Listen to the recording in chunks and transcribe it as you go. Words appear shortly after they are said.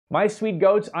My sweet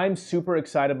goats, I'm super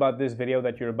excited about this video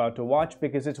that you're about to watch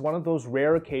because it's one of those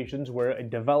rare occasions where a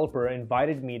developer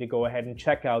invited me to go ahead and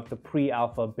check out the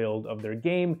pre-alpha build of their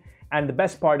game, and the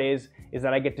best part is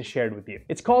that I get to share it with you.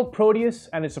 It's called Prodeus,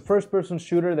 and it's a first-person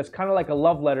shooter that's kind of like a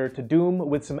love letter to Doom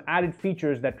with some added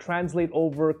features that translate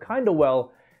over kind of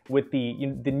well with the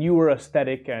newer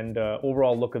aesthetic and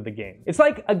overall look of the game. It's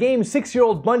like a game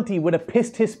 6-year-old Bunty would have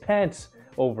pissed his pants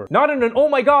over. Not in an, oh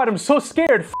my god, I'm so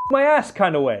scared, f my ass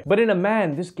kind of way, but in a,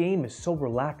 man, this game is so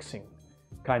relaxing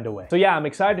kind of way. So yeah, I'm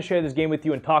excited to share this game with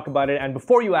you and talk about it. And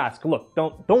before you ask, look,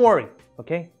 don't worry,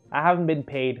 okay? I haven't been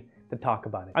paid to talk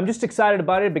about it. I'm just excited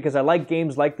about it because I like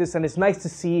games like this, and it's nice to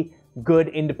see good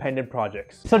independent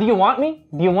projects. So do you want me?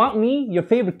 Do you want me, your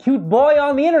favorite cute boy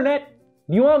on the internet?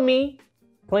 Do you want me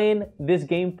playing this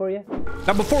game for you?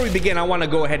 Now before we begin, I want to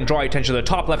go ahead and draw your attention to the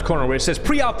top left corner where it says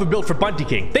pre-alpha build for Bunty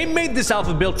King. They made this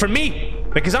alpha build for me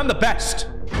because I'm the best,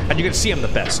 and you're gonna see I'm the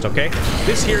best, okay?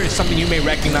 This here is something you may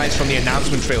recognize from the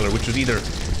announcement trailer, which was either,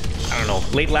 I don't know,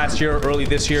 late last year or early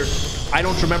this year. I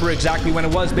don't remember exactly when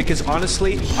it was because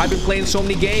honestly, I've been playing so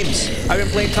many games. I've been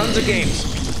playing tons of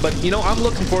games. But you know, I'm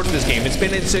looking forward to this game.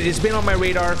 It's been on my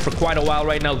radar for quite a while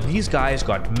right now. These guys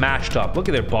got mashed up. Look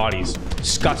at their bodies.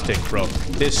 Disgusting, bro.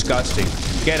 Disgusting.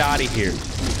 Get out of here.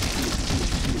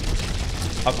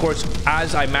 Of course,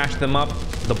 as I mash them up,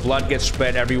 the blood gets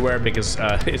spread everywhere because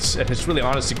it's really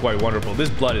honestly quite wonderful. This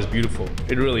blood is beautiful.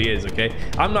 It really is, okay?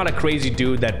 I'm not a crazy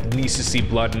dude that needs to see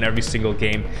blood in every single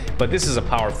game, but this is a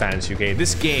power fantasy, okay?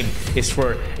 This game is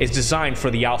designed for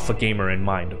the alpha gamer in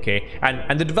mind, okay?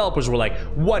 And the developers were like,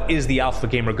 what is the alpha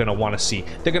gamer gonna want to see?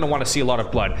 They're gonna want to see a lot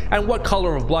of blood. And what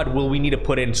color of blood will we need to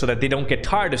put in so that they don't get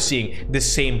tired of seeing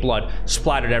this same blood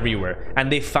splattered everywhere?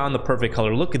 And they found the perfect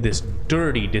color. Look at this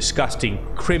dirty, disgusting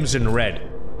crimson red.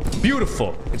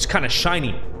 Beautiful. It's kind of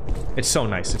shiny. It's so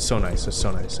nice. It's so nice. It's so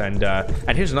nice. And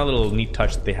here's another little neat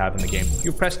touch that they have in the game.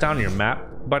 You press down your map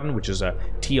button, which is a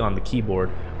T on the keyboard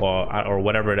or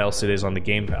whatever else it is on the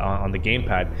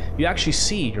gamepad. You actually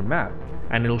see your map,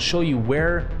 and it'll show you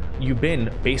where you've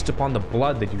been based upon the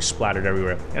blood that you splattered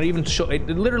everywhere. And even it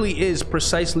literally is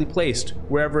precisely placed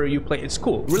wherever you play. It's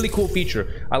cool. Really cool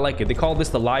feature. I like it. They call this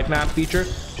the live map feature,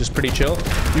 which is pretty chill.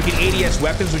 You can ADS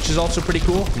weapons, which is also pretty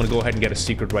cool. I'm gonna go ahead and get a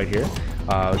secret right here.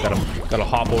 Gotta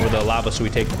hop over the lava so we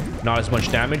take not as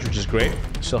much damage, which is great.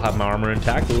 Still have my armor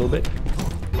intact a little bit.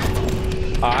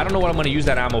 I don't know what I'm going to use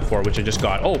that ammo for, which I just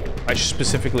got. Oh, I should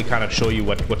specifically kind of show you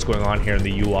what's going on here in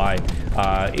the UI.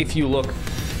 If you look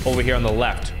over here on the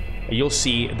left, you'll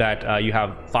see that you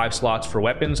have 5 slots for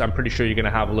weapons. I'm pretty sure you're going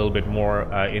to have a little bit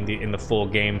more in the full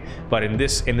game. But in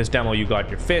this demo, you got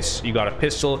your fists, you got a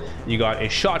pistol, you got a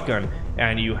shotgun,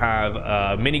 and you have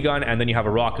a minigun, and then you have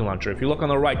a rocket launcher. If you look on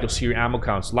the right, you'll see your ammo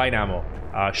counts: light ammo,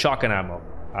 shotgun ammo,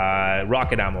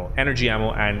 rocket ammo, energy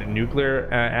ammo, and nuclear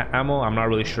ammo. I'm not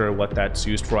really sure what that's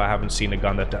used for. I haven't seen a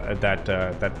gun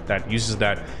that uses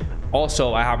that.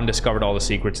 Also, I haven't discovered all the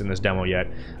secrets in this demo yet,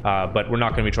 but we're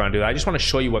not going to be trying to do that. I just want to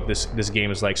show you what this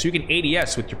game is like. So you can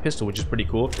ADS with your pistol, which is pretty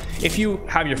cool. If you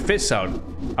have your fists out,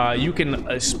 you can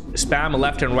spam a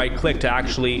left and right click to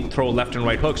actually throw left and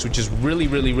right hooks, which is really,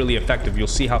 really, really effective. You'll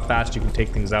see how fast you can take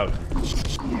things out.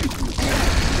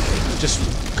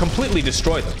 Just completely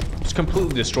destroy them. Just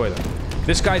completely destroy them.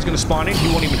 This guy's going to spawn in.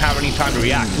 You won't even have any time to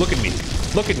react. Look at me.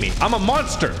 Look at me. I'm a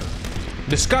monster.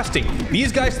 Disgusting.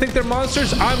 These guys think they're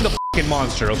monsters. I'm the fucking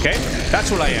monster, okay?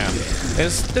 That's what I am.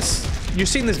 You're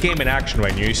seeing this game in action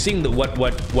right now. You're seeing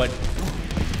what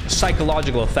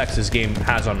psychological effects this game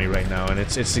has on me right now, and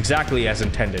it's exactly as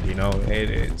intended, you know?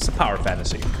 It's a power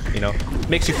fantasy, you know?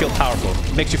 Makes you feel powerful.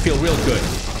 Makes you feel real good.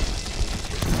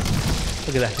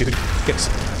 Look at that, dude.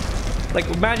 Like,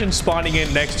 imagine spawning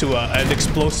in next to an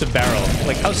explosive barrel.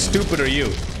 Like, how stupid are you?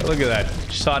 Look at that.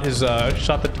 Shot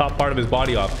the top part of his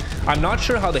body off. I'm not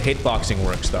sure how the hitboxing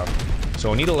works though,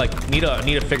 so I need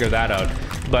to figure that out.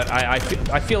 But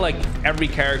I feel like every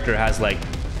character has like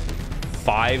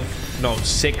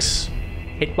 6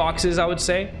 hitboxes, I would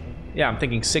say. Yeah, I'm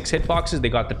thinking 6 hitboxes. They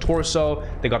got the torso,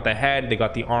 they got the head, they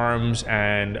got the arms,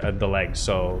 and the legs.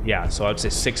 So yeah, so I'd say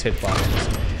 6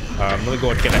 hitboxes. I'm gonna go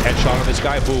and get a headshot on this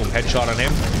guy. Boom, headshot on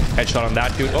him. Headshot on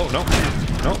that dude. Oh, no.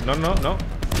 No.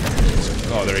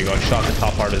 Oh, there you go. I shot the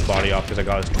top part of his body off because I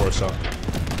got his torso.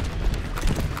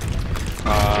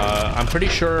 I'm pretty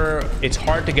sure it's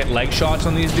hard to get leg shots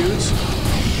on these dudes.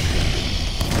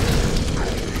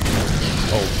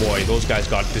 Oh boy, those guys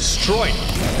got destroyed.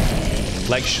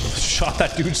 Leg shot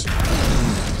that dude's...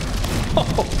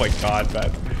 Oh my god,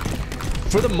 man.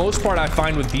 For the most part, I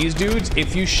find with these dudes,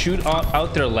 if you shoot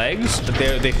out their legs,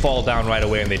 they fall down right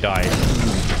away and they die.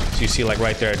 So you see, like,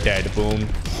 right there, dead. Boom.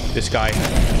 This guy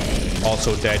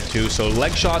also dead too. So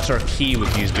leg shots are key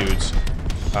with these dudes.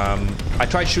 I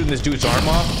tried shooting this dude's arm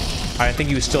off. I think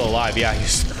he was still alive. Yeah,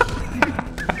 he's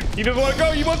he doesn't want to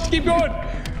go. He wants to keep going.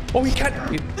 Oh, he can't.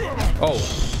 Oh.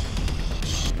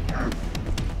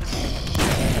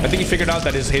 I think he figured out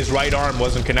that his right arm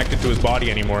wasn't connected to his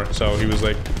body anymore. So he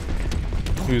decided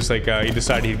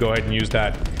he'd go ahead and use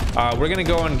that. We're gonna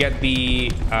go and get the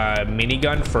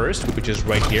minigun first, which is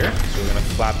right here. So we're gonna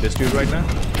flap this dude right now.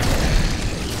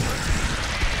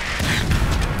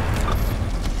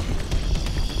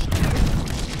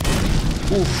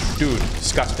 Oof, dude,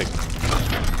 disgusting.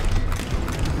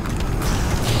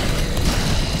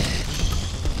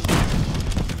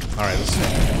 All right, let's see.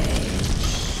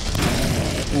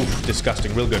 Oof,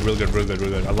 disgusting. Real good, real good, real good, real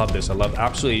good. I love this.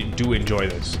 Absolutely do enjoy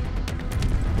this.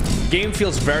 Game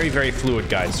feels very, very fluid,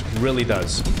 guys. Really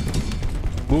does.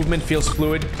 Movement feels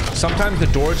fluid. Sometimes the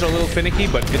doors are a little finicky,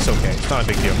 but it's okay. It's not a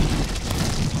big deal.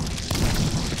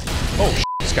 Oh, shit,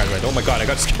 this guy's right. Oh my god, I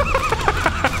got scared.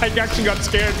 I actually got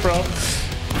scared, bro.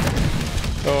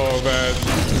 Oh, man.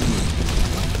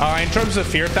 In terms of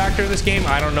fear factor in this game,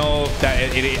 I don't know if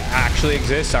that it actually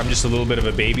exists. I'm just a little bit of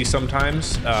a baby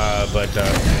sometimes. But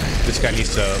this guy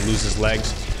needs to lose his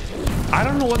legs. I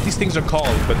don't know what these things are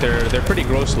called, but they're pretty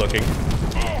gross looking.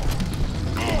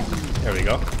 There we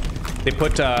go. They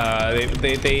put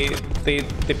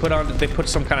they put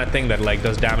some kind of thing that like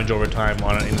does damage over time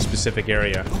in a specific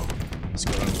area. Let's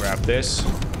go and grab this.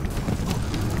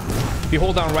 If you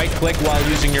hold down right click while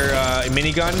using your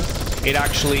minigun, it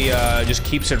actually just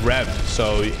keeps it revved.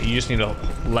 So you just need to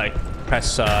like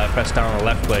press down on the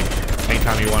left click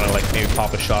anytime you want to like maybe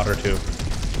pop a shot or two.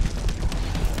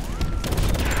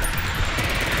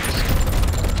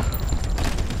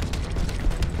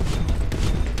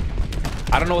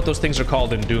 I don't know what those things are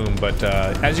called in Doom, but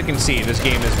as you can see, this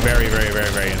game is very, very, very,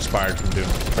 very inspired from Doom.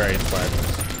 Very inspired.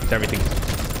 It's everything,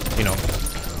 you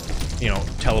know,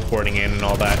 teleporting in and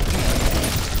all that.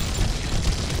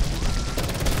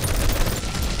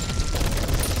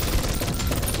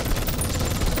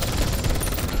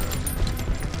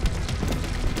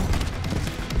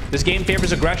 This game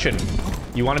favors aggression.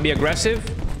 You want to be aggressive,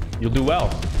 you'll do well.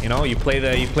 You know, you play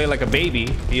like a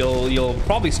baby, you'll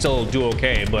probably still do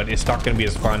okay, but it's not going to be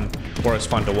as fun or as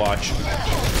fun to watch.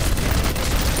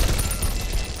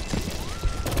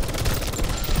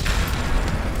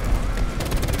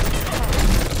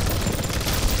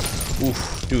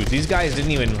 Oof, dude, these guys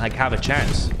didn't even like have a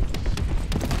chance.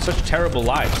 Such terrible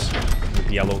lives.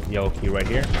 The yellow key right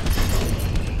here.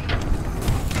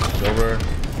 It's over.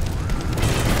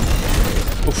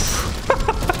 Oof.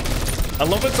 I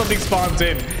love when something spawns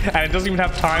in and it doesn't even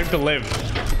have time to live.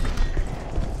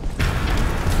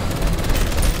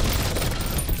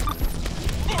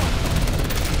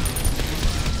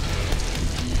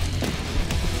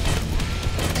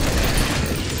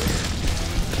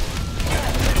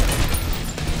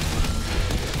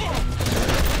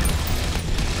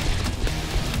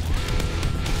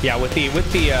 Yeah,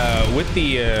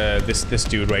 this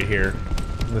dude right here,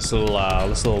 this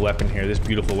little weapon here, this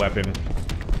beautiful weapon.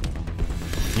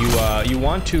 You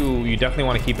definitely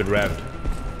want to keep it revved.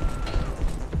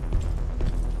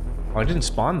 Oh, I didn't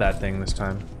spawn that thing this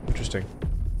time. Interesting.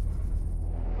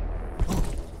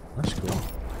 That's cool.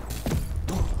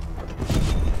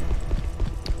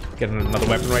 Get another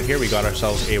weapon right here. We got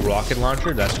ourselves a rocket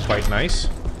launcher. That's quite nice.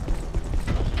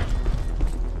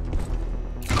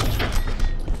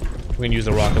 We're gonna use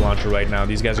the rocket launcher right now.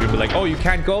 These guys are gonna be like, "Oh, you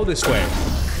can't go this way."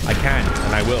 I can,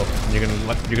 and I will. And you're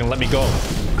gonna let me go.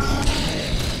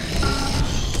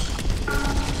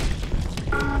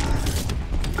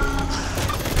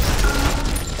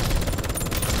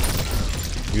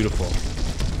 Beautiful.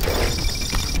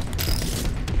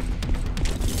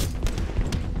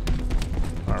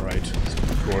 All right, let's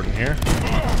put Gordon here.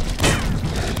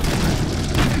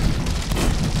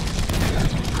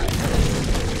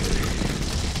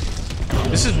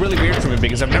 This is really weird for me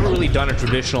because I've never really done a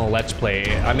traditional Let's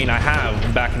Play. I mean, I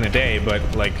have back in the day, but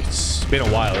like it's been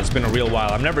a while. It's been a real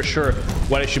while. I'm never sure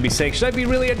what I should be saying. Should I be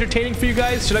really entertaining for you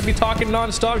guys? Should I be talking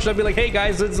non-stop? Should I be like, "Hey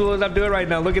guys, this is what I'm doing right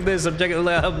now. Look at this. I'm checking."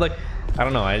 I'm like, I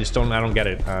don't know. I don't get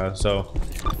it. So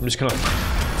I'm just gonna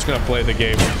play the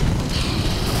game.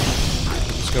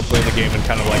 Just gonna play the game and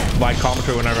kind of like provide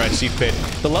commentary whenever I see fit.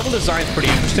 The level design is pretty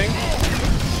interesting.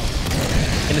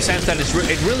 In the sense that it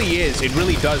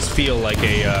really does feel like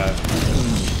a,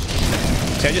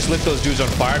 see, I just lit those dudes on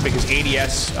fire because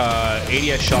ADS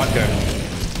shotgun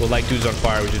will light dudes on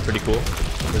fire, which is pretty cool.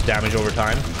 There's damage over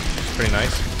time. It's pretty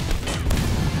nice.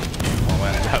 Oh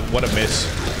man, what a miss.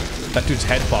 That dude's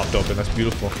head popped open, that's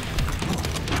beautiful.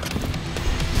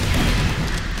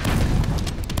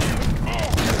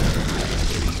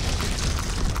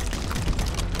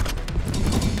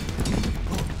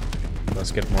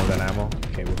 let's get more of that ammo.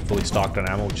 Okay, we're fully stocked on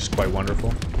ammo, which is quite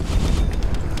wonderful.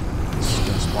 Let's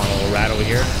gonna spawn a little rat over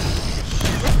here.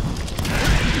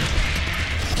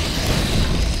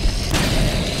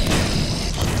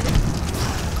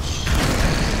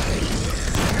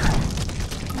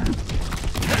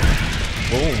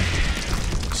 Boom.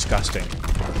 Disgusting.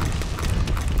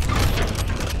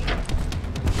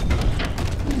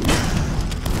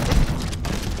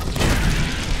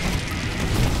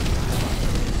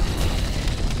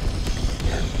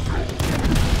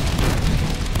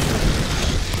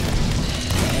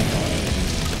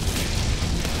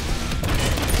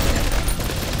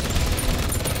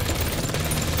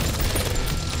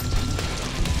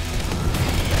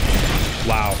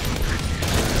 Wow.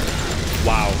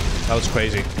 Wow. That was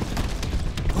crazy.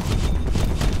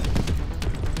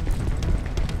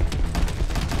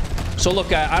 So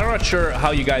look, I'm not sure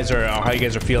how you guys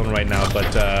are feeling right now,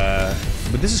 but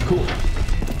this is cool.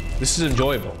 This is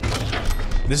enjoyable.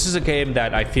 This is a game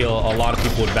that I feel a lot of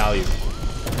people would value.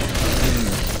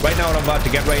 Right now, what I'm about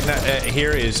to get right now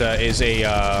here is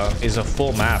a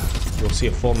full map. You'll see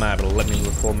a full map. It'll let me do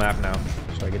a full map now,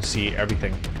 so I can see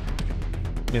everything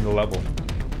in the level.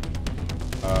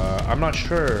 I'm not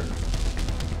sure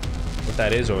what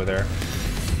that is over there.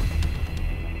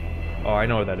 Oh, I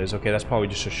know what that is. Okay, that's probably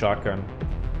just a shotgun.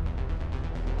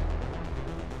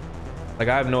 Like,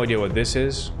 I have no idea what this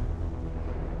is.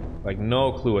 Like,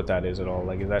 no clue what that is at all.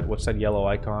 Like, is that... what's that yellow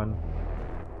icon?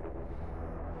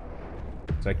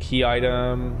 Is that a key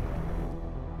item?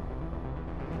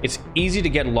 It's easy to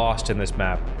get lost in this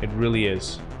map. It really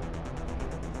is.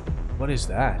 What is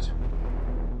that?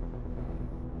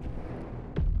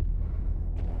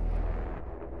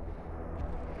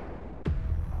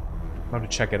 I have to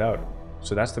check it out.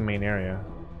 So that's the main area.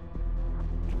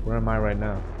 Where am I right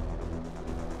now?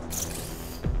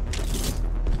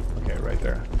 Okay, right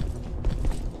there.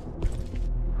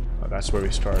 Oh, that's where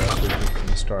we start. That's where we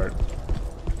can start.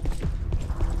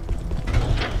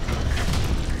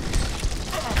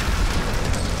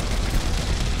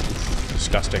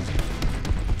 Disgusting.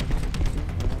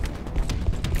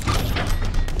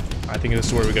 I think this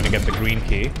is where we're gonna get the green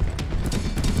key.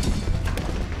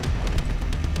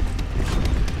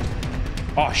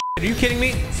 Oh, shit, are you kidding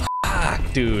me?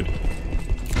 Fuck, dude.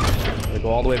 I'm gonna go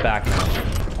all the way back now.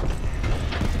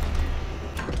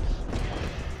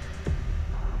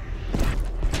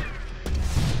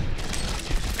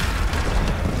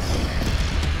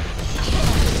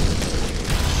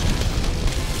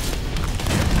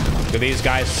 Look at these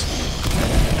guys.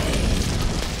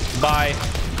 Bye.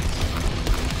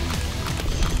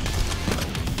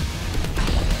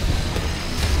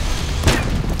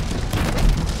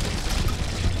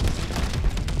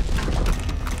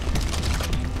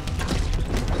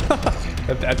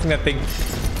 I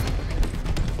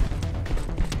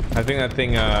think that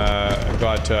thing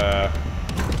got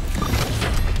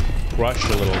crushed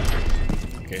a little.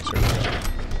 Okay, so there we go.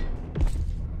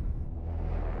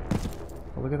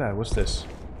 Oh, look at that. What's this?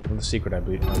 What's the secret, I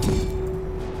believe?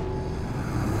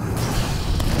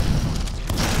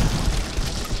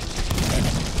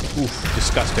 Oof,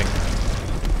 disgusting.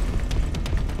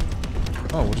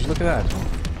 Oh, would you look at that?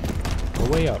 We're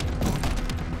way up.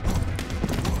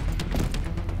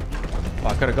 Oh,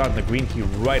 I could have gotten the green key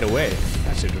right away.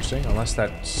 That's interesting, unless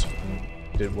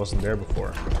it wasn't there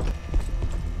before.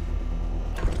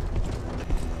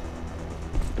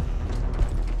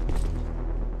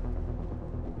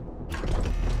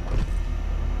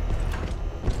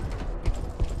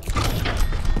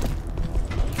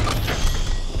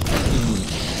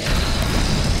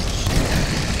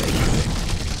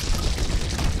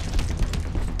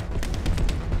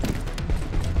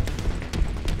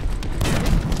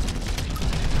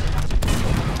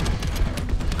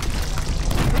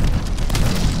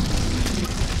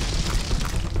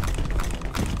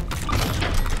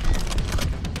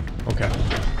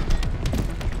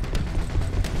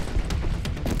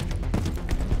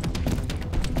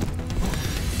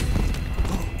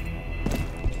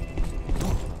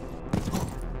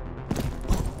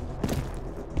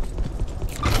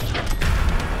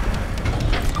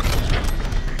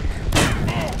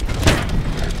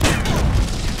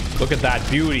 Look at that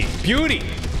beauty. Beauty!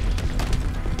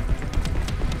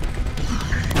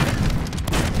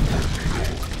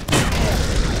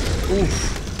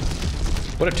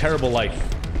 Oof. What a terrible life.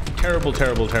 Terrible,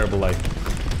 terrible, terrible life.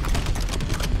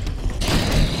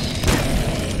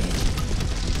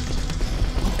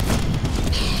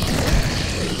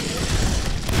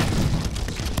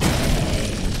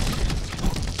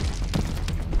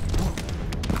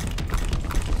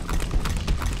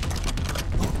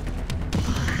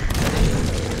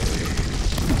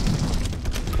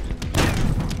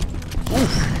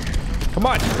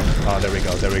 Oh, there we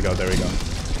go, there we go, there we go.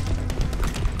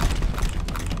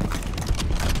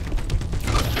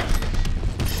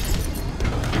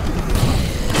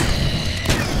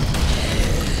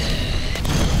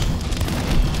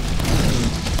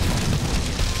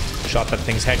 Shot that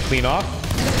thing's head clean off.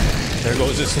 There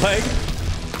goes its leg.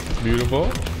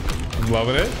 Beautiful. I'm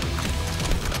loving it.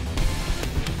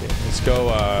 Okay, let's go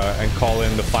and call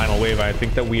in the final wave. I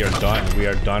think that we are done. We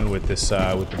are done with this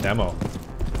with the demo.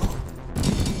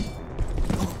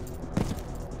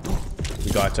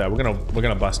 We got we're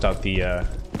gonna bust out the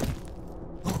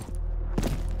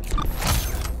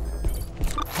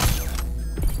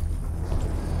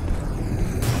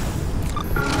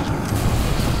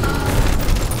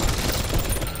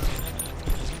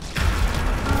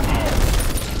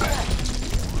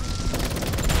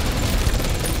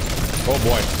oh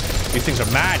boy, these things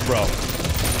are mad, bro.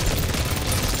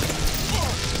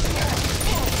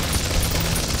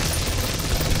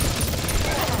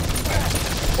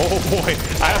 Oh boy,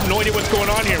 I have no idea what's going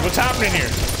on here. What's happening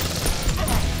here?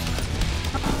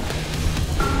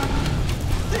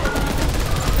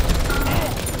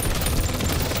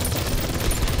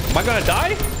 Am I gonna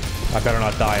die? I better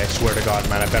not die, I swear to God,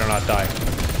 man, I better not die.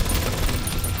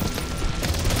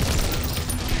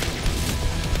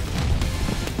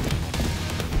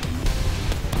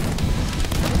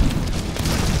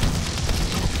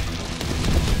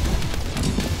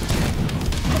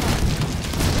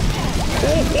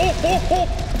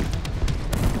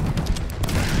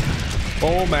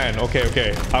 Oh man, okay,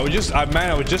 okay. I was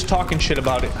just talking shit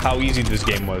about how easy this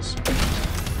game was.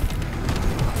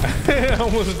 I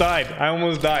almost died. I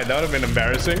almost died. That would have been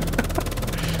embarrassing.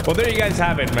 Well, there you guys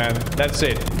have it, man. That's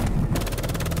it.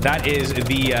 That is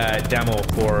the demo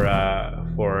for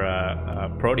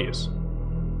Prodeus.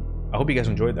 I hope you guys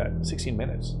enjoyed that. 16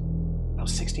 minutes. That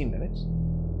was 16 minutes?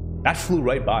 That flew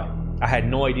right by. I had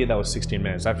no idea that was 16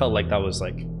 minutes. I felt like that was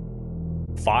like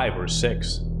 5 or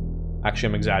 6. Actually,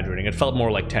 I'm exaggerating. It felt more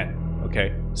like 10.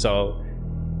 Okay, so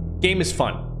game is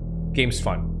fun. Game's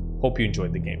fun. Hope you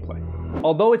enjoyed the gameplay.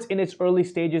 Although it's in its early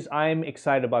stages, I'm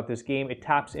excited about this game. It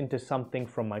taps into something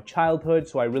from my childhood,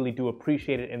 so I really do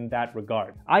appreciate it in that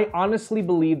regard. I honestly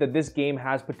believe that this game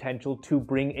has potential to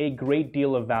bring a great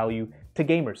deal of value to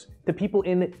gamers, to people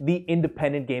in the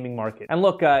independent gaming market. And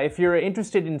look, if you're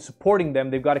interested in supporting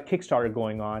them, they've got a Kickstarter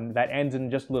going on that ends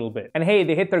in just a little bit. And hey,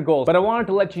 they hit their goals, but I wanted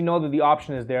to let you know that the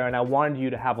option is there and I wanted you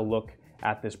to have a look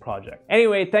at this project.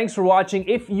 Anyway, thanks for watching.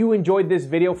 If you enjoyed this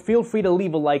video, feel free to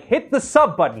leave a like, hit the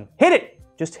sub button, hit it!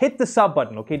 Just hit the sub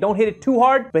button, okay? Don't hit it too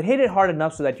hard, but hit it hard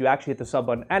enough so that you actually hit the sub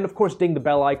button. And of course, ding the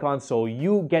bell icon so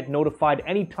you get notified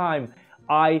anytime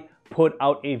I put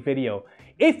out a video.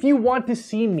 If you want to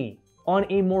see me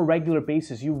on a more regular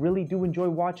basis, you really do enjoy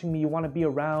watching me, you want to be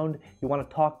around, you want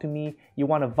to talk to me, you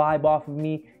want to vibe off of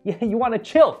me, yeah, you want to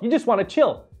chill, you just want to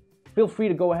chill, feel free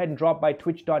to go ahead and drop by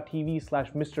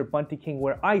twitch.tv/MrBuntyKing,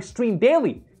 where I stream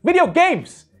daily video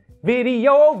games.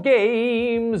 Video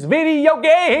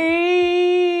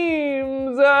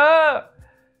games.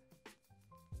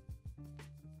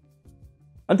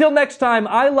 Until next time,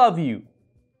 I love you.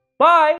 Bye.